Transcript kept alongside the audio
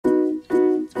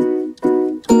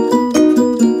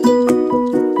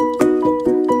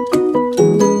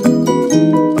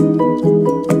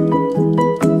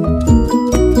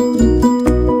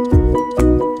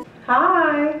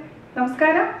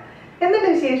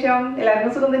വിശേഷം?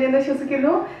 എല്ലാവർക്കും സുഖം തന്നെയെന്ന്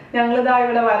വിശ്വസിക്കുന്നു. ഞങ്ങളിതാ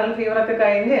ഇവിടെ വൈറൽ ഫീവർ ഒക്കെ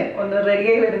കഴിഞ്ഞ് ഒന്ന്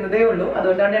റെഡിയായി വരുന്നതേ ഉള്ളൂ.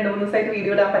 അതുകൊണ്ടാണ് 2-3 ദിവസമായിട്ട്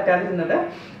വീഡിയോ ഇടാൻ പറ്റാതിരുന്നത്.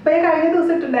 അപ്പൊ ഞാൻ കഴിഞ്ഞ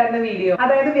ദിവസം ഇട്ടുണ്ടായിരുന്ന വീഡിയോ,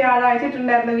 അതായത് വ്യാഴാഴ്ച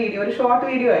ഇട്ടുണ്ടായിരുന്ന വീഡിയോ ഒരു ഷോർട്ട്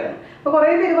വീഡിയോ ആയിരുന്നു. അപ്പൊ കുറെ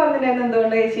പേര് പറഞ്ഞിട്ടുണ്ടായിരുന്നു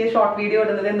എന്തുകൊണ്ട് ചേച്ചി ഷോർട്ട് വീഡിയോ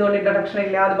ഇടുന്നത്, എന്തുകൊണ്ട് ഇൻട്രൊഡക്ഷൻ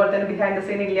ഇല്ല, അതുപോലെ തന്നെ ബിഹൈൻഡ് ദ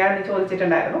സീൻ ഇല്ല എന്ന്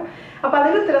ചോദിച്ചിട്ടുണ്ടായിരുന്നു. അപ്പൊ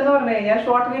അതിന് ഉത്തരം എന്ന് പറഞ്ഞു കഴിഞ്ഞാൽ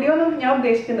ഷോർട്ട് വീഡിയോ എന്ന് ഞാൻ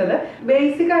ഉദ്ദേശിക്കുന്നത്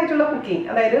ബേസിക് ആയിട്ടുള്ള കുക്കിംഗ്,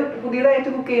 അതായത് പുതിയതായിട്ട്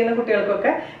കുക്ക് ചെയ്യുന്ന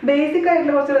കുട്ടികൾക്കൊക്കെ ബേസിക്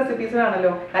ആയിട്ടുള്ള കുറച്ച് റെസിപ്പീസ്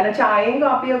ആണല്ലോ. കാരണം ചായയും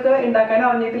കാപ്പിയും ഒക്കെ ഉണ്ടാക്കാൻ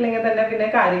അറിഞ്ഞിട്ടില്ലെങ്കിൽ തന്നെ പിന്നെ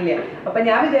കാര്യമില്ല. അപ്പൊ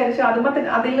ഞാൻ വിചാരിച്ചു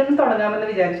അതിൽ നിന്ന് തുടങ്ങാമെന്ന്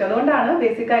വിചാരിച്ചു. അതുകൊണ്ടാണ്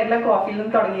ബേസിക് ആയിട്ടുള്ള കോഫിയിൽ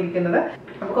നിന്ന് തുടങ്ങിയിരിക്കുന്നത്.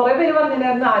 അപ്പൊ കുറെ പേര്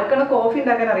പറഞ്ഞിട്ടുണ്ടായിരുന്നു ആർക്കാണ് കോഫി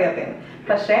ഉണ്ടാക്കാൻ അറിയാത്തതെന്ന്.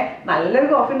 പക്ഷെ നല്ലൊരു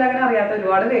കോഫി ഉണ്ടാക്കാൻ അറിയാത്ത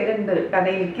ഒരുപാട് പേരുണ്ട്.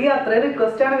 കാരണം എനിക്ക് അത്ര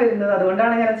റിക്വസ്റ്റ് ആണ് വരുന്നത്.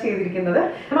 അതുകൊണ്ടാണ് ഞാൻ ചെയ്തിരിക്കുന്നത്.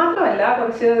 മാത്രമല്ല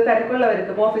കുറച്ച്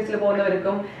തിരക്കുള്ളവർക്കും ഓഫീസിൽ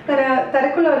പോകുന്നവർക്കും അങ്ങനെ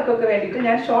തിരക്കുള്ളവർക്കൊക്കെ വേണ്ടിയിട്ട്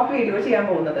ഞാൻ ഷോർട്ട് വീഡിയോ ചെയ്യാൻ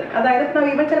പോകുന്നത്. അതായത്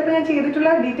ഇവൻ ചിലപ്പോൾ ഞാൻ ചെയ്തിട്ടുള്ള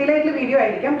ഡീറ്റെയിൽ ആയിട്ടുള്ള വീഡിയോ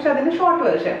ആയിരിക്കാം, പക്ഷെ അതിന് ഷോർട്ട്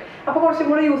വേർഷൻ. അപ്പൊ കുറച്ചും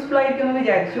കൂടെ യൂസ്ഫുൾ ആയിരിക്കും എന്ന്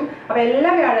വിചാരിച്ചു. അപ്പൊ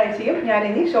എല്ലാ വ്യാഴാഴ്ചയും ഞാൻ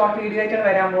ഇനി ഷോർട്ട് വീഡിയോ ആയിട്ടാണ്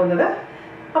വരാൻ പോകുന്നത്.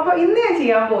 അപ്പൊ ഇന്ന് ഞാൻ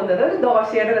ചെയ്യാൻ പോകുന്നത് ഒരു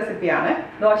ദോശയുടെ റെസിപ്പിയാണ്.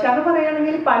 ദോശ എന്ന്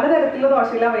പറയുകയാണെങ്കിൽ പലതരത്തിലുള്ള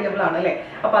ദോശകൾ അവൈലബിൾ ആണ് അല്ലേ.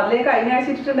 അപ്പൊ അതിലേക്ക് കഴിഞ്ഞ ആഴ്ച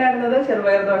ഇട്ടിട്ടുണ്ടായിരുന്നത്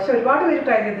ചെറുപയർ ദോശ, ഒരുപാട് പേര്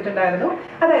ട്രൈ ചെയ്തിട്ടുണ്ടായിരുന്നു,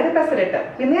 അതായത് പെസരട്ട്.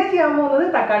 ഇന്ന് ഞാൻ ചെയ്യാൻ പോകുന്നത്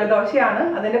തക്കാളി ദോശയാണ്.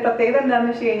 അതിന്റെ പ്രത്യേകത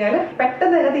എന്താണെന്ന് വെച്ച് കഴിഞ്ഞാൽ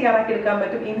പെട്ടെന്ന് തന്നെ തയ്യാറാക്കി എടുക്കാൻ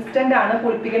പറ്റും. ഇൻസ്റ്റന്റ് ആണ്,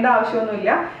 പുളിപ്പിക്കേണ്ട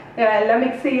ആവശ്യമൊന്നുമില്ല. എല്ലാം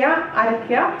മിക്സ് ചെയ്യുക,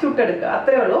 അരയ്ക്കുക, ചുട്ടെടുക്കുക,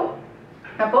 അത്രേ ഉള്ളൂ.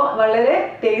 അപ്പോൾ വളരെ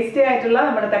ടേസ്റ്റി ആയിട്ടുള്ള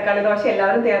നമ്മുടെ തക്കാളി ദോശ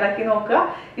എല്ലാവരും തയ്യാറാക്കി നോക്കുക.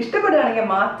 ഇഷ്ടപ്പെടുകയാണെങ്കിൽ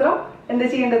മാത്രം എന്താ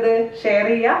ചെയ്യേണ്ടത്, ഷെയർ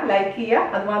ചെയ്യുക, ലൈക്ക് ചെയ്യുക.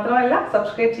 അത് മാത്രമല്ല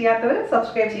സബ്സ്ക്രൈബ് ചെയ്യാത്തവർ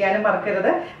സബ്സ്ക്രൈബ് ചെയ്യാനും മറക്കരുത്.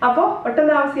 അപ്പോൾ ഒട്ടും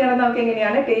താമസിയാതെ നമുക്ക്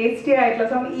എങ്ങനെയാണ് ടേസ്റ്റി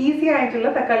ആയിട്ടുള്ള ഈസി ആയിട്ടുള്ള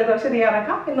തക്കാളി ദോശ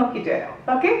തയ്യാറാക്കാം എന്ന് നോക്കിയിട്ട് വരാം.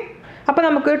 ഓക്കെ, അപ്പോൾ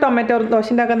നമുക്ക് ടൊമാറ്റോ ദോശ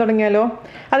ഉണ്ടാക്കാൻ തുടങ്ങിയാലോ.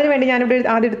 അതിനുവേണ്ടി ഞാനിവിടെ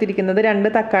ആദ്യം എടുത്തിരിക്കുന്നത് 2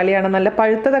 തക്കാളിയാണ്. നല്ല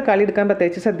പഴുത്ത തക്കാളി എടുക്കാൻ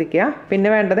പ്രത്യേകിച്ച് ശ്രദ്ധിക്കുക.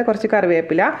 പിന്നെ വേണ്ടത് കുറച്ച്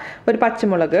കറിവേപ്പില, ഒരു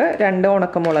പച്ചമുളക്, 2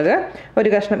 ഉണക്കമുളക്,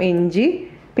 ഒരു കഷ്ണം ഇഞ്ചി,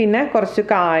 പിന്നെ കുറച്ച്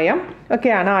കായം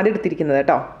ഒക്കെയാണ് ആദ്യം എടുത്തിരിക്കുന്നത്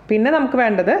കേട്ടോ. പിന്നെ നമുക്ക്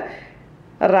വേണ്ടത്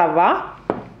റവ,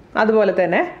 അതുപോലെ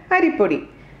തന്നെ അരിപ്പൊടി.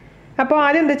 അപ്പോൾ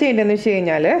ആദ്യം എന്താ ചെയ്യേണ്ടതെന്ന് വെച്ച്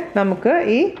കഴിഞ്ഞാൽ നമുക്ക്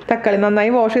ഈ തക്കാളി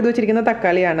നന്നായി വാഷ് ചെയ്ത് വെച്ചിരിക്കുന്ന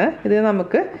തക്കാളിയാണ്. ഇത്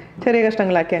നമുക്ക് ചെറിയ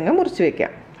കഷ്ണങ്ങളാക്കി അങ്ങ് മുറിച്ച്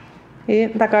വയ്ക്കാം. ഈ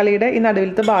തക്കാളിയുടെ ഈ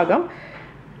നടുവിലത്തെ ഭാഗം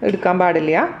എടുക്കാൻ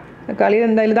പാടില്ല. തക്കാളി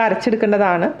എന്തായാലും ഇത്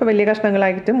അരച്ചെടുക്കേണ്ടതാണ്. ഇപ്പോൾ വലിയ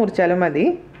കഷ്ണങ്ങളായിട്ട് മുറിച്ചാലും മതി.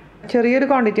 ചെറിയൊരു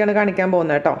ക്വാണ്ടിറ്റിയാണ് കാണിക്കാൻ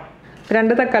പോകുന്നത് കേട്ടോ.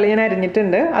 2 തക്കാളി ഞാൻ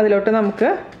അരിഞ്ഞിട്ടുണ്ട്. അതിലോട്ട് നമുക്ക്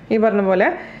ഈ പറഞ്ഞ പോലെ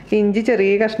ഇഞ്ചി,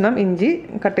 ചെറിയ കഷ്ണം ഇഞ്ചി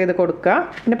കട്ട് ചെയ്ത് കൊടുക്കുക.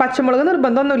 പിന്നെ പച്ചമുളക്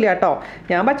നിർബന്ധമൊന്നുമില്ല കേട്ടോ.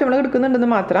 ഞാൻ പച്ചമുളക് എടുക്കുന്നുണ്ടെന്ന്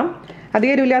മാത്രം.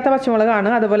 അധികം എരിവില്ലാത്ത പച്ചമുളകാണ്.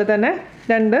 അതുപോലെ തന്നെ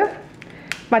 2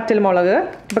 വറ്റൽമുളക്.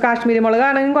 ഇപ്പോൾ കാശ്മീരി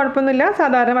മുളകാണെങ്കിലും കുഴപ്പമൊന്നുമില്ല,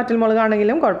 സാധാരണ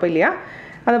വറ്റൽമുളകാണെങ്കിലും കുഴപ്പമില്ല.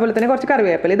 അതുപോലെ തന്നെ കുറച്ച്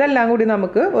കറിവേപ്പില. ഇതെല്ലാം കൂടി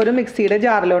നമുക്ക് ഒരു മിക്സിയുടെ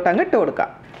ജാറിലോട്ട് അങ്ങ് ഇട്ട് കൊടുക്കാം.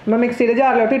 അപ്പോൾ മിക്സിയുടെ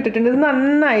ജാറിലോട്ട് ഇട്ടിട്ടുണ്ട്. ഇത്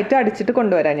നന്നായിട്ട് അടിച്ചിട്ട്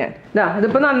കൊണ്ടുവരാം ഞാൻ.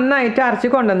 ഇതിപ്പോൾ നന്നായിട്ട് അരച്ച്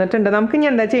കൊണ്ടുവന്നിട്ടുണ്ട്. നമുക്ക് ഇനി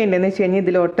എന്താ ചെയ്യേണ്ടതെന്ന് വെച്ച് കഴിഞ്ഞാൽ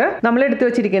ഇതിലോട്ട് നമ്മൾ എടുത്തു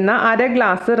വെച്ചിരിക്കുന്ന 1/2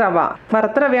 ഗ്ലാസ് റവ,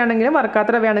 വറുത്ത റവയാണെങ്കിലും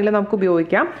വറുക്കാത്ത റവയാണെങ്കിലും നമുക്ക്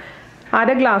ഉപയോഗിക്കാം.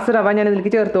 1/2 ഗ്ലാസ് റവ ഞാൻ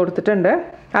ഇതിലേക്ക് ചേർത്ത് കൊടുത്തിട്ടുണ്ട്.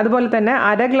 അതുപോലെ തന്നെ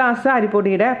 1/2 ഗ്ലാസ്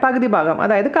അരിപ്പൊടിയുടെ പകുതി ഭാഗം,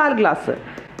 അതായത് 1/4 ഗ്ലാസ്.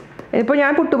 ഇപ്പോൾ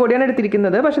ഞാൻ പുട്ടുപൊടിയാണ്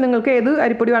എടുത്തിരിക്കുന്നത്, പക്ഷെ നിങ്ങൾക്ക് ഏത്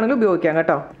അരിപ്പൊടി വേണമെങ്കിലും ഉപയോഗിക്കാം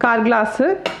കേട്ടോ. 1/4 ഗ്ലാസ്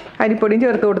അരിപ്പൊടിയും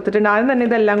ചേർത്ത് കൊടുത്തിട്ടുണ്ട്. ആദ്യം തന്നെ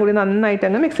ഇതെല്ലാം കൂടി നന്നായിട്ട്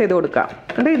അങ്ങ് മിക്സ് ചെയ്ത് കൊടുക്കാം.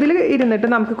 എന്നിട്ട് ഇതിൽ ഇരുന്നിട്ട്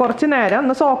നമുക്ക് കുറച്ച് നേരം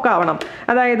ഒന്ന് സോക്കാവണം.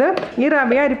 അതായത് ഈ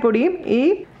റവയും അരിപ്പൊടിയും ഈ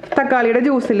തക്കാളിയുടെ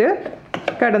ജ്യൂസിൽ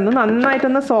കിടന്ന്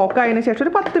നന്നായിട്ടൊന്ന് സോക്കായതിന് ശേഷം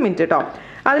ഒരു 10 മിനിറ്റ് കേട്ടോ.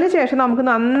 അതിന് ശേഷം നമുക്ക്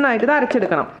നന്നായിട്ട് ഇത്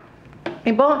അരച്ചെടുക്കണം.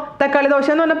 ഇപ്പോൾ തക്കാളി ദോശ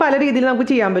എന്ന് പറഞ്ഞാൽ പല രീതിയിൽ നമുക്ക്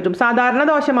ചെയ്യാൻ പറ്റും. സാധാരണ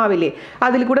ദോശമാവില്ലേ,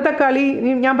 അതിൽ കൂടെ തക്കാളി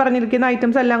ഞാൻ പറഞ്ഞിരിക്കുന്ന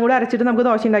ഐറ്റംസ് എല്ലാം കൂടെ അരച്ചിട്ട് നമുക്ക്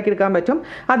ദോശ ഉണ്ടാക്കിയെടുക്കാൻ പറ്റും.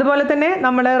 അതുപോലെ തന്നെ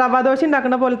നമ്മൾ റവ ദോശ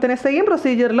ഉണ്ടാക്കുന്ന പോലെ തന്നെ സെയിം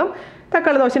പ്രൊസീജിയറിലും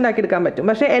തക്കാളി ദോശ ഉണ്ടാക്കിയെടുക്കാൻ പറ്റും.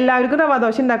 പക്ഷേ എല്ലാവർക്കും റവ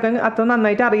ദോശ ഉണ്ടാക്കാൻ അത്ര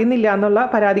നന്നായിട്ട് അറിയുന്നില്ല എന്നുള്ള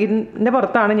പരാതിൻ്റെ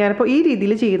പുറത്താണ് ഞാനിപ്പോൾ ഈ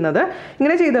രീതിയിൽ ചെയ്യുന്നത്.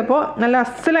 ഇങ്ങനെ ചെയ്തപ്പോൾ നല്ല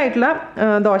അസലായിട്ടുള്ള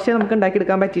ദോശ നമുക്ക്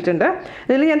ഉണ്ടാക്കിയെടുക്കാൻ പറ്റിയിട്ടുണ്ട്.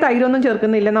 ഇതിൽ ഞാൻ തൈരൊന്നും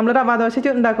ചേർക്കുന്നില്ല. നമ്മൾ റവ ദോശ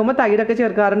ഉണ്ടാക്കുമ്പോൾ തൈരൊക്കെ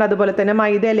ചേർക്കാറുണ്ട്. അതുപോലെ തന്നെ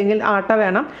മൈദ അല്ലെങ്കിൽ ആട്ട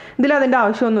വേണം. ഇതിൽ അതിൻ്റെ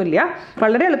ആവശ്യമൊന്നുമില്ല.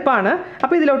 വളരെ എളുപ്പമാണ്.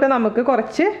 അപ്പോൾ ഇതിലോട്ട് നമുക്ക്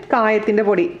കുറച്ച് കായത്തിൻ്റെ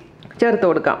പൊടി ചേർത്ത്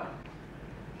കൊടുക്കാം.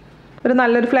 ഒരു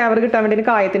നല്ലൊരു ഫ്ലേവർ കിട്ടാൻ വേണ്ടി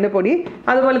കായത്തിൻ്റെ പൊടി,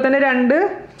 അതുപോലെ തന്നെ 2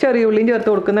 ചെറിയുള്ളിയും ചേർത്ത്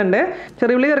കൊടുക്കുന്നുണ്ട്.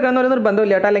 ചെറിയുള്ളി ചേർക്കാമെന്നൊരു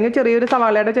നിർബന്ധമില്ല കേട്ടോ. അല്ലെങ്കിൽ ചെറിയൊരു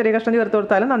സവാളയുടെ ചെറിയ കഷ്ണം ചേർത്ത്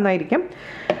കൊടുത്താലും നന്നായിരിക്കും.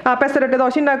 പെസരട്ട്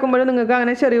ദോശ ഉണ്ടാക്കുമ്പോഴും നിങ്ങൾക്ക്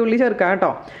അങ്ങനെ ചെറിയുള്ളി ചേർക്കാം കേട്ടോ.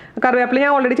 കറിവേപ്പില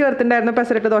ഞാൻ ഓൾറെഡി ചേർത്തിട്ടുണ്ടായിരുന്നു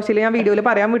പെസരട്ട് ദോശയിൽ, ഞാൻ വീഡിയോയിൽ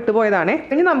പറയാൻ വിട്ടുപോയതാണ്.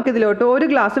 ഇനി നമുക്കിതിലോട്ട് 1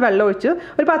 ഗ്ലാസ് വെള്ളം ഒഴിച്ച്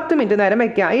ഒരു 10 മിനിറ്റ് നേരം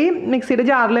വെക്കാം. ഈ മിക്സിയുടെ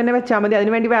ജാറിൽ തന്നെ വെച്ചാൽ മതി.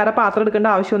 അതിനുവേണ്ടി വേറെ പാത്രം എടുക്കേണ്ട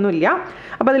ആവശ്യമൊന്നുമില്ല.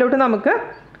 അപ്പോൾ അതിലോട്ട് നമുക്ക്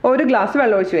 1 ഗ്ലാസ്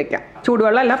വെള്ളം ഒഴിച്ച് വെക്കാം.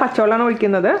 ചൂടുവെള്ളമല്ല, പച്ചവെള്ളമാണ്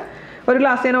ഒഴിക്കുന്നത്. 1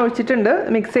 ഗ്ലാസ് ഞാൻ ഒഴിച്ചിട്ടുണ്ട്.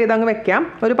 മിക്സ് ചെയ്ത് അങ്ങ് വെക്കാം.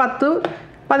 ഒരു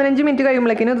 10-15 മിനിറ്റ്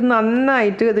കഴിയുമ്പോഴേക്കിനും ഇത്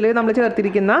നന്നായിട്ട് ഇതിൽ നമ്മൾ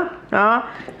ചേർത്തിരിക്കുന്ന ആ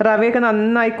റവയൊക്കെ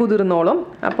നന്നായി കുതിർന്നോളും.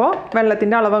 അപ്പോൾ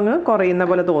വെള്ളത്തിൻ്റെ അളവങ്ങ് കുറയുന്ന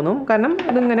പോലെ തോന്നും, കാരണം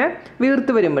ഇതിങ്ങനെ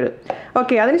വീർത്ത് വരുമ്പോൾ.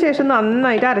 ഓക്കെ, അതിനുശേഷം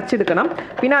നന്നായിട്ട് അരച്ചെടുക്കണം.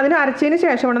 പിന്നെ അതിന് അരച്ചതിന്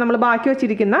ശേഷമാണ് നമ്മൾ ബാക്കി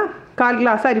വെച്ചിരിക്കുന്ന 1/4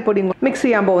 ഗ്ലാസ് അരിപ്പൊടിയും മിക്സ്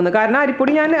ചെയ്യാൻ പോകുന്നത്. കാരണം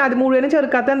അരിപ്പൊടി ഞാൻ അത് മുഴുവനും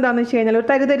ചേർക്കാത്ത എന്താണെന്ന് വെച്ച് കഴിഞ്ഞാൽ ഒരു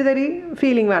തരി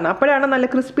ഫീലിംഗ് വേണം. അപ്പോഴാണ് നല്ല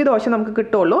ക്രിസ്പി ദോശ നമുക്ക്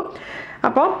കിട്ടുള്ളൂ.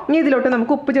 അപ്പോൾ ഇനി ഇതിലോട്ട്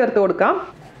നമുക്ക് ഉപ്പ് ചേർത്ത് കൊടുക്കാം.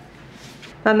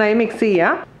 നന്നായി മിക്സ്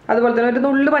ചെയ്യുക. അതുപോലെ തന്നെ ഒരു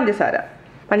നുള്ളു പഞ്ചസാര.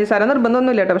 പഞ്ചസാര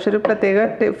നിർബന്ധമൊന്നുമില്ല കേട്ടോ, പക്ഷെ ഒരു പ്രത്യേക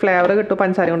ഫ്ലേവർ കിട്ടും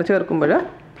പഞ്ചസാര കൊണ്ട് ചേർക്കുമ്പോൾ.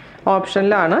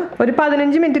 ഓപ്ഷനിലാണ്. ഒരു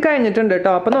 15 മിനിറ്റ് കഴിഞ്ഞിട്ടുണ്ട്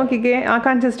കേട്ടോ. അപ്പോൾ നോക്കിക്കേ, ആ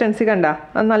കൺസിസ്റ്റൻസി കണ്ട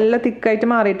നല്ല തിക്കായിട്ട്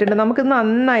മാറിയിട്ടുണ്ട്. നമുക്ക്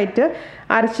നന്നായിട്ട്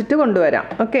അരച്ചിട്ട് കൊണ്ടുവരാം.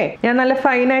 ഓക്കെ, ഞാൻ നല്ല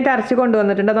ഫൈനായിട്ട് അരച്ച്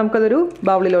കൊണ്ടുവന്നിട്ടുണ്ട്. നമുക്കതൊരു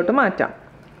ബൗളിലോട്ട് മാറ്റാം.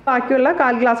 ബാക്കിയുള്ള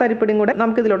 1/4 ഗ്ലാസ് അരിപ്പൊടിയും കൂടെ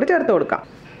നമുക്കിതിലോട്ട് ചേർത്ത് കൊടുക്കാം.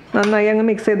 നന്നായി അങ്ങ്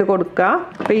മിക്സ് ചെയ്ത് കൊടുക്കുക.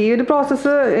 അപ്പോൾ ഈ ഒരു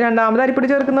പ്രോസസ്സ് രണ്ടാമത് അരിപ്പൊടി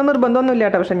ചേർക്കുന്നത് നിർബന്ധമൊന്നുമില്ല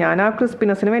കേട്ടോ, പക്ഷേ ഞാൻ ആ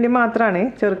ക്രിസ്പിനെസ്സിന് വേണ്ടി മാത്രമാണ്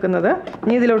ചേർക്കുന്നത്.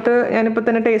 ഇനി ഇതിലോട്ട് ഞാനിപ്പോൾ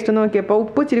തന്നെ ടേസ്റ്റ് നോക്കിയപ്പോൾ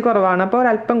ഉപ്പ് ഇച്ചിരി കുറവാണ്, അപ്പോൾ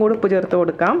ഒരല്പം കൂടി ഉപ്പ് ചേർത്ത്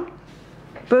കൊടുക്കാം.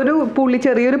 ഇപ്പോൾ ഒരു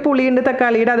ചെറിയൊരു പുളിയുണ്ട്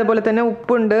തക്കാളിയുടെ, അതുപോലെ തന്നെ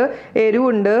ഉപ്പുണ്ട്,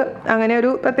 എരിവുണ്ട്, അങ്ങനെ ഒരു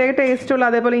പ്രത്യേക ടേസ്റ്റുള്ള,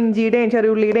 അതേപോലെ ഇഞ്ചിയുടെയും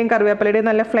ചെറിയുള്ളിയുടെയും കറിവേപ്പിലയുടെയും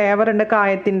നല്ല ഫ്ലേവർ ഉണ്ട്,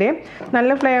 കായത്തിൻ്റെയും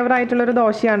നല്ല ഫ്ലേവർ ആയിട്ടുള്ളൊരു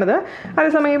ദോശയാണിത്.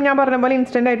 അതേസമയം ഞാൻ പറഞ്ഞ പോലെ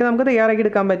ഇൻസ്റ്റൻ്റ് ആയിട്ട് നമുക്ക് തയ്യാറാക്കി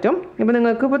എടുക്കാൻ പറ്റും. ഇപ്പോൾ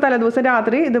നിങ്ങൾക്ക് ഇപ്പോൾ തലേദിവസം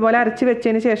രാത്രി ഇതുപോലെ അരച്ച്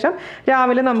വെച്ചതിന് ശേഷം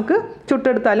രാവിലെ നമുക്ക്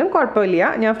ചുട്ടെടുത്താലും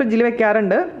കുഴപ്പമില്ല. ഞാൻ ഫ്രിഡ്ജിൽ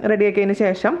വെക്കാറുണ്ട് റെഡിയാക്കിയതിന്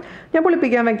ശേഷം. ഞാൻ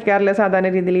പുളിപ്പിക്കാൻ വെക്കാറില്ല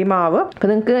സാധാരണ രീതിയിൽ ഈ മാവ്. അപ്പോൾ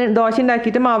നിങ്ങൾക്ക് ദോശ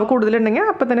ഉണ്ടാക്കിയിട്ട് മാവ് കൂടുതലുണ്ടെങ്കിൽ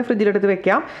അപ്പം തന്നെ ഫ്രിഡ്ജിലെടുത്ത്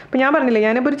വെക്കാം. അപ്പോൾ ഞാൻ പറഞ്ഞില്ലേ,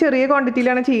 ഞാനിപ്പോൾ ഒരു ചെറിയ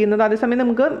ക്വാണ്ടിറ്റിയിലാണ് ചെയ്യുന്നത്. അതേസമയം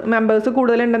നമുക്ക് മെമ്പേഴ്സ്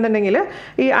കൂടുതലുണ്ടെന്നുണ്ടെങ്കിൽ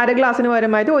ഈ 1/2 ഗ്ലാസ്സിന്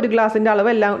പകരമായിട്ട് 1 ഗ്ലാസിൻ്റെ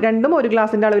അളവ് രണ്ടും 1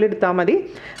 ഗ്ലാസിൻ്റെ അളവിൽ എടുത്താൽ മതി.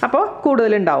 അപ്പോൾ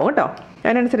കൂടുതലുണ്ടാവും കേട്ടോ.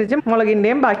 അതിനനുസരിച്ച്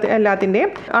മുളകിൻ്റെയും ബാക്കി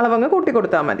എല്ലാത്തിൻ്റെയും അളവങ്ങ് കൂട്ടി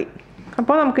കൊടുത്താൽ മതി.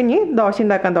 അപ്പോൾ നമുക്കിനി ദോശ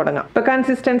ഉണ്ടാക്കാൻ തുടങ്ങാം. ഇപ്പോൾ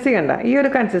കൺസിസ്റ്റൻസി കണ്ട ഈ ഒരു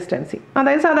കൺസിസ്റ്റൻസി,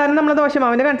 അതായത് സാധാരണ നമ്മൾ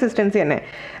ദോശമാവിൻ്റെ കൺസിസ്റ്റൻസി തന്നെ.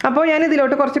 അപ്പോൾ ഞാൻ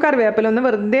ഇതിലോട്ട് കുറച്ച് കറിവേപ്പില ഒന്ന്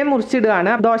വെറുതെ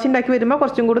മുറിച്ചിടുകയാണ്. ദോശ ഉണ്ടാക്കി വരുമ്പോൾ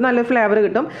കുറച്ചും കൂടി നല്ല ഫ്ലേവർ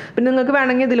കിട്ടും. പിന്നെ നിങ്ങൾക്ക്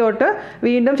വേണമെങ്കിൽ ഇതിലോട്ട്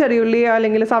വീണ്ടും ചെറിയുള്ളി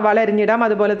അല്ലെങ്കിൽ സവാള അരിഞ്ഞിടാം,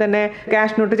 അതുപോലെ തന്നെ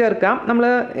കാഷ്നട്ട് ചേർക്കാം. നമ്മൾ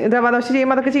റവ ദോശ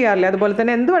ചെയ്യുമ്പോൾ അതൊക്കെ ചെയ്യാറില്ല, അതുപോലെ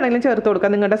തന്നെ എന്ത് വേണമെങ്കിലും ചേർത്ത്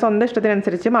കൊടുക്കാം. നിങ്ങളുടെ സ്വന്തം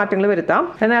ഇഷ്ടത്തിനനുസരിച്ച് മാറ്റങ്ങൾ വരുത്താം.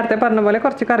 ഞാൻ നേരത്തെ പറഞ്ഞ പോലെ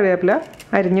കുറച്ച് കറിവേപ്പില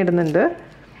അരിഞ്ഞിടുന്നുണ്ട്.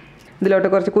 ഇതിലോട്ട്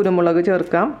കുറച്ച് കുരുമുളക്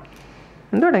ചേർക്കാം,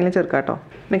 എന്ത് വേണമെങ്കിലും ചേർക്കാം കേട്ടോ.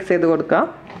 മിക്സ് ചെയ്ത് കൊടുക്കാം.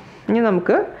 ഇനി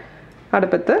നമുക്ക്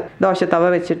അടുപ്പത്ത് ദോശത്തവ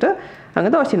വെച്ചിട്ട് അങ്ങ്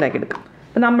ദോശ ഉണ്ടാക്കിയെടുക്കാം.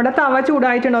 അപ്പോൾ നമ്മുടെ തവ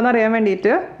ചൂടായിട്ടുണ്ടോ എന്ന് അറിയാൻ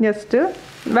വേണ്ടിയിട്ട് ജസ്റ്റ്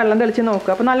വെള്ളം തെളിച്ച്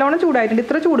നോക്കുക. അപ്പോൾ നല്ലോണം ചൂടായിട്ടുണ്ട്.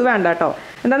 ഇത്ര ചൂട് വേണ്ട കേട്ടോ.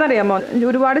 എന്താണെന്നറിയാമോ,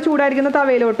 ഒരുപാട് ചൂടായിരിക്കുന്ന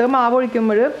തവയിലോട്ട് മാവ്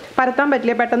ഒഴിക്കുമ്പോൾ പരത്താൻ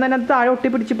പറ്റില്ല, പെട്ടെന്ന് തന്നെ അത് താഴെ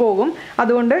ഒട്ടിപ്പിടിച്ച് പോകും.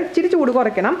 അതുകൊണ്ട് ഇച്ചിരി ചൂട്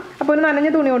കുറയ്ക്കണം. അപ്പോൾ ഒരു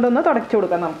നനഞ്ഞ തുണി കൊണ്ടൊന്ന് തുടച്ച്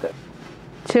കൊടുക്കാം നമുക്ക്.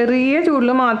 ചെറിയ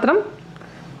ചൂടിൽ മാത്രം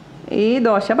ഈ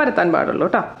ദോശ പരത്താൻ പാടുള്ളൂ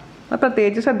കേട്ടോ.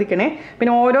 പ്രത്യേകിച്ച് ശ്രദ്ധിക്കണേ.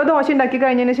 പിന്നെ ഓരോ ദോശ ഉണ്ടാക്കി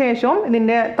കഴിഞ്ഞതിന് ശേഷവും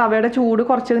ഇതിൻ്റെ തവയുടെ ചൂട്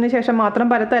കുറച്ചതിന് ശേഷം മാത്രം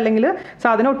പരത്തുക, അല്ലെങ്കിൽ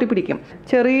സാധനം ഒട്ടിപ്പിടിക്കും.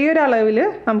 ചെറിയൊരളവിൽ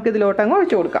നമുക്കിതിലോട്ട് അങ്ങ്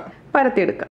ഒഴിച്ചു കൊടുക്കാം,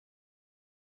 പരത്തിയെടുക്കാം.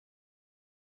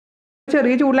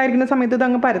 ചെറിയ ചൂടിലായിരിക്കുന്ന സമയത്ത് ഇത്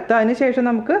അങ്ങ് പരത്തുക. അതിന് ശേഷം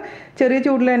നമുക്ക് ചെറിയ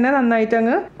ചൂടിൽ തന്നെ നന്നായിട്ട്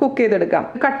അങ്ങ് കുക്ക് ചെയ്തെടുക്കാം.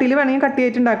 കട്ടിയിൽ വേണമെങ്കിൽ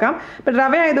കട്ടിയായിട്ട് ഉണ്ടാക്കാം. ഇപ്പം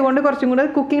റവ ആയതുകൊണ്ട് കുറച്ചും കൂടെ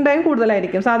കുക്കിംഗ് ടൈം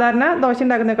കൂടുതലായിരിക്കും. സാധാരണ ദോശ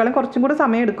ഉണ്ടാക്കുന്നതിനേക്കാളും കുറച്ചും കൂടെ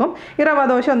സമയം എടുക്കും ഈ റവ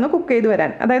ദോശ ഒന്ന് കുക്ക് ചെയ്ത്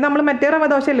വരാൻ. അതായത് നമ്മൾ മറ്റേ റവ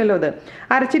ദോശ അല്ലല്ലോ, ഇത്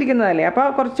അരച്ചിരിക്കുന്നതല്ലേ. അപ്പോൾ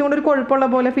കുറച്ചും കൂടെ ഒരു കൊഴുപ്പുള്ള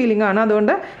പോലെ ഫീലിംഗ് ആണ്.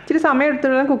 അതുകൊണ്ട് ഇച്ചിരി സമയം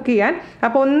എടുത്തിട്ട് കുക്ക് ചെയ്യാൻ.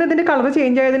 അപ്പോൾ ഒന്ന് ഇതിൻ്റെ കളർ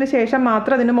ചേഞ്ച് ആയതിനു ശേഷം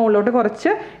മാത്രം അതിൻ്റെ മുകളിലോട്ട്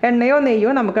കുറച്ച് എണ്ണയോ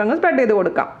നെയ്യോ നമുക്ക് അങ്ങ് സ്പ്രെഡ് ചെയ്ത്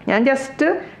കൊടുക്കാം. ഞാൻ ജസ്റ്റ്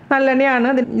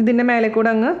നല്ലെണ്ണയാണ് ഇതിൻ്റെ മേലെ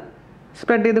കൂടെ അങ്ങ്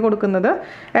സ്പ്രെഡ് ചെയ്ത് കൊടുക്കുന്നത്.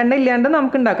 എണ്ണ ഇല്ലാണ്ട്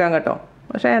നമുക്ക് ഉണ്ടാക്കാം കേട്ടോ.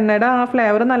 പക്ഷേ എണ്ണയുടെ ആ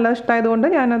ഫ്ലേവർ നല്ല ഇഷ്ടമായതുകൊണ്ട്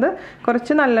ഞാനത്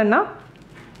കുറച്ച് നല്ലെണ്ണ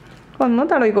ഒന്ന്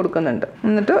തടവി കൊടുക്കുന്നുണ്ട്.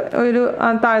 എന്നിട്ട് ഒരു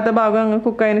താഴത്തെ ഭാഗം അങ്ങ്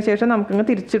കുക്കായതിന് ശേഷം നമുക്കങ്ങ്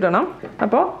തിരിച്ചിടണം.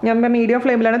 അപ്പോൾ ഞാൻ മീഡിയം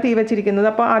ഫ്ലെയിമിലാണ് തീ വെച്ചിരിക്കുന്നത്.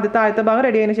 അപ്പോൾ ആദ്യം താഴത്തെ ഭാഗം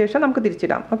റെഡി ആയതിനു ശേഷം നമുക്ക്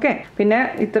തിരിച്ചിടാം. ഓക്കെ, പിന്നെ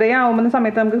ഇത്രയും ആവുന്ന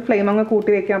സമയത്ത് നമുക്ക് ഫ്ലെയിം അങ്ങ്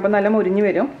കൂട്ടി വെക്കാം. അപ്പോൾ നല്ല മുരിഞ്ഞ്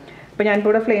വരും. അപ്പോൾ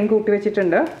ഞാനിപ്പോൾ ഇവിടെ ഫ്ലെയിം കൂട്ടി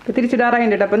വെച്ചിട്ടുണ്ട്. ഇപ്പോൾ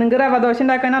തിരിച്ചിടാറായിട്ടുണ്ട്. അപ്പോൾ നിങ്ങൾക്ക് റവ ദോശ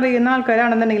ഉണ്ടാക്കാൻ അറിയുന്ന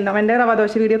ആൾക്കാരാണെന്നുണ്ടെങ്കിൽ എൻ്റെ റവ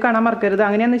ദോശ വീഡിയോ കാണാൻ മറക്കരുത്.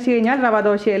 അങ്ങനെയാണെന്ന് വെച്ച് കഴിഞ്ഞാൽ റവ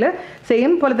ദോശയിൽ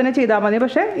സെയിം പോലെ തന്നെ ചെയ്താൽ മതി.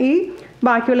 പക്ഷേ ഈ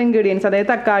ബാക്കിയുള്ള ഇൻഗ്രീഡിയൻസ്, അതായത്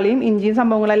തക്കാളിയും ഇഞ്ചിയും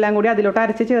സംഭവങ്ങളെല്ലാം കൂടി അതിലോട്ട്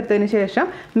അരച്ച് ചേർത്തതിന് ശേഷം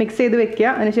മിക്സ് ചെയ്ത് വെക്കുക.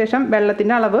 അതിനുശേഷം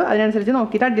വെള്ളത്തിൻ്റെ അളവ് അതിനനുസരിച്ച്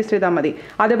നോക്കിയിട്ട് അഡ്ജസ്റ്റ് ചെയ്താൽ മതി.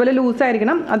 അതേപോലെ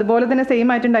ലൂസായിരിക്കണം. അതുപോലെ തന്നെ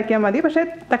സെയിം ആയിട്ട് ഉണ്ടാക്കിയാൽ മതി. പക്ഷേ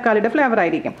തക്കാളിയുടെ ഫ്ലേവർ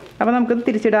ആയിരിക്കും. അപ്പോൾ നമുക്കിത്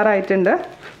തിരിച്ചിടാറായിട്ടുണ്ട്.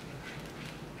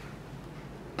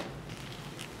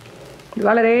 ഇത്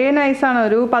വളരെ നൈസാണ്.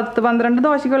 ഒരു 10-12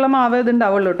 ദോശയ്ക്കുള്ള മാവ് ഇത്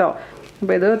ഉണ്ടാവുള്ളൂ കേട്ടോ.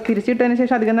 അപ്പോൾ ഇത് തിരിച്ചിട്ടതിന്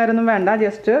ശേഷം അധികം നേരമൊന്നും വേണ്ട.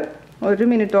 ജസ്റ്റ് 1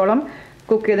 മിനിറ്റോളം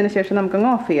കുക്ക് ചെയ്തതിന് ശേഷം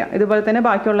നമുക്കങ്ങ് ഓഫ് ചെയ്യാം. ഇതുപോലെ തന്നെ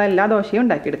ബാക്കിയുള്ള എല്ലാ ദോശയും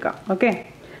ഉണ്ടാക്കിയെടുക്കാം. ഓക്കെ,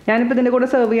 ഞാനിപ്പോൾ ഇതിൻ്റെ കൂടെ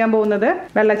സെർവ് ചെയ്യാൻ പോകുന്നത്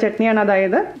വെള്ള ചട്നിയാണ്,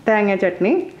 അതായത് തേങ്ങ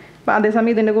ചട്നി. അപ്പോൾ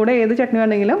അതേസമയം ഇതിൻ്റെ കൂടെ ഏത് ചട്നി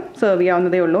വേണമെങ്കിലും സെർവ്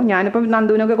ചെയ്യാവുന്നതേ ഉള്ളൂ. ഞാനിപ്പോൾ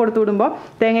നന്ദുവിനൊക്കെ കൊടുത്തു വിടുമ്പോൾ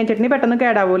തേങ്ങ ചട്നി പെട്ടെന്ന്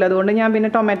കേടാവില്ല. അതുകൊണ്ട് ഞാൻ പിന്നെ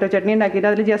ടൊമാറ്റോ ചട്നി ഉണ്ടാക്കിയിട്ട്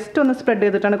അതിൽ ജസ്റ്റ് ഒന്ന് സ്പ്രെഡ്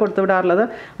ചെയ്തിട്ടാണ് കൊടുത്തു വിടാറുള്ളത്.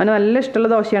 അതിന് നല്ല ഇഷ്ടമുള്ള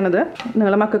ദോശയാണിത്.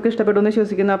 നിങ്ങളെ മക്കൾക്ക് ഇഷ്ടപ്പെട്ടു എന്ന്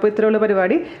വിശ്വസിക്കുന്നു. അപ്പോൾ ഇത്രയുള്ള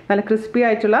പരിപാടി. നല്ല ക്രിസ്പി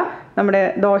ആയിട്ടുള്ള നമ്മുടെ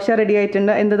ദോശ റെഡി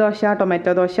ആയിട്ടുണ്ട്. എന്ത് ദോശ?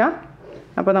 ടൊമാറ്റോ ദോശ.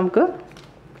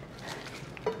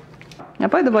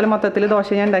 അപ്പോൾ ഇതുപോലെ മൊത്തത്തിൽ ദോശ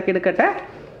ഞാൻ ഉണ്ടാക്കിയെടുക്കട്ടെ.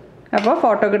 അപ്പോൾ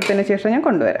ഫോട്ടോ ഒക്കെ എടുത്തതിന് ശേഷം ഞാൻ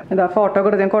കൊണ്ടുവരാം. ഇതാ ഫോട്ടോ ഒക്കെ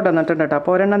എടുത്ത് ഞാൻ കൊണ്ടുവന്നിട്ടുണ്ട് കേട്ടോ.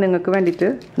 അപ്പോൾ ഒരെണ്ണം നിങ്ങൾക്ക് വേണ്ടിയിട്ട്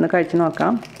ഒന്ന് കഴിച്ച്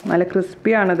നോക്കാം. നല്ല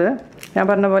ക്രിസ്പിയാണിത്. ഞാൻ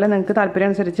പറഞ്ഞ പോലെ നിങ്ങൾക്ക് താല്പര്യം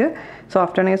അനുസരിച്ച്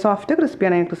സോഫ്റ്റ് ആണെങ്കിൽ സോഫ്റ്റ്, ക്രിസ്പി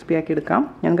ആണെങ്കിൽ ക്രിസ്പി ആക്കി എടുക്കാം.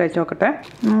 ഞാൻ കഴിച്ച് നോക്കട്ടെ.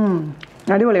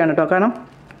 അടിപൊളിയാണ് കേട്ടോ. കാരണം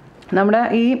നമ്മുടെ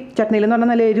ഈ ചട്നിയിൽ എന്ന്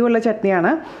പറഞ്ഞാൽ നല്ല എരിവുള്ള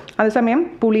ചട്നിയാണ്, അതേസമയം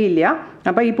പുളിയില്ല.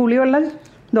 അപ്പോൾ ഈ പുളിയുള്ള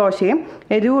ദോശയും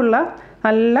എരിവുള്ള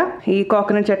നല്ല ഈ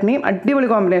കോക്കനട്ട് ചട്നിയും അടിപൊളി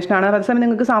കോമ്പിനേഷനാണ്. അതേസമയം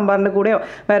നിങ്ങൾക്ക് സാമ്പാറിൻ്റെ കൂടെയോ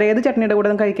വേറെ ഏത് ചട്നിയുടെ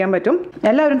കൂടെ കഴിക്കാൻ പറ്റും.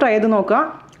 എല്ലാവരും ട്രൈ ചെയ്ത് നോക്കുക.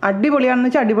 അടിപൊളിയാണെന്ന്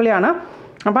വെച്ചാൽ അടിപൊളിയാണ്.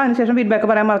 അപ്പോൾ അതിനുശേഷം ഫീഡ്ബാക്ക്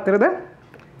പറയാൻ മറക്കരുത്.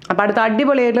 അപ്പോൾ അടുത്ത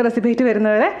അടിപൊളിയായിട്ടുള്ള റെസിപ്പി ആയിട്ട്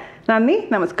വരുന്നവരെ നന്ദി,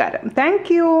 നമസ്കാരം.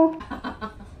 Thank you.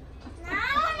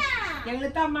 ഞങ്ങൾ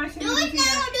തമാശ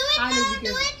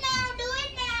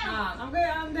നമുക്ക്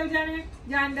എന്താ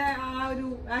ജാന്റെ ആ ഒരു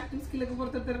ആക്ടിംഗ് സ്കില്ലൊക്കെ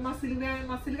പുറത്തെടുത്ത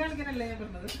മസിൽ കാണിക്കാനല്ലേ ഞാൻ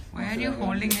പറഞ്ഞത്.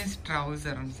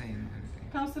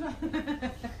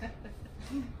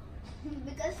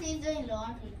 Because she's doing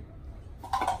laundry.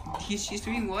 She's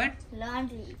doing what?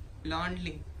 Laundry.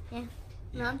 Laundry. Yeah.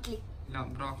 Laundry.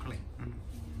 Broccoli.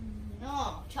 No,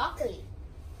 chocolate.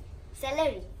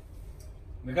 Celery.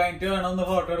 കഴിഞ്ഞിട്ട് വേണം ഒന്ന്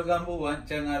ഫോട്ടോ എടുക്കാൻ പോവാൻ.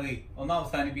 ചങ്ങാതി ഒന്ന്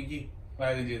അവസാനിപ്പിക്ക്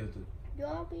വേഗം ചെയ്തിട്ട്.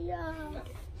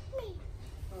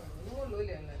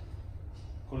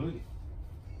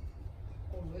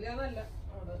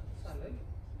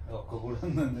 ഒക്കെ കൂടെ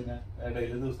എന്തിനാ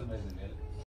ഇടയില് ദിവസം വരുന്നില്ല.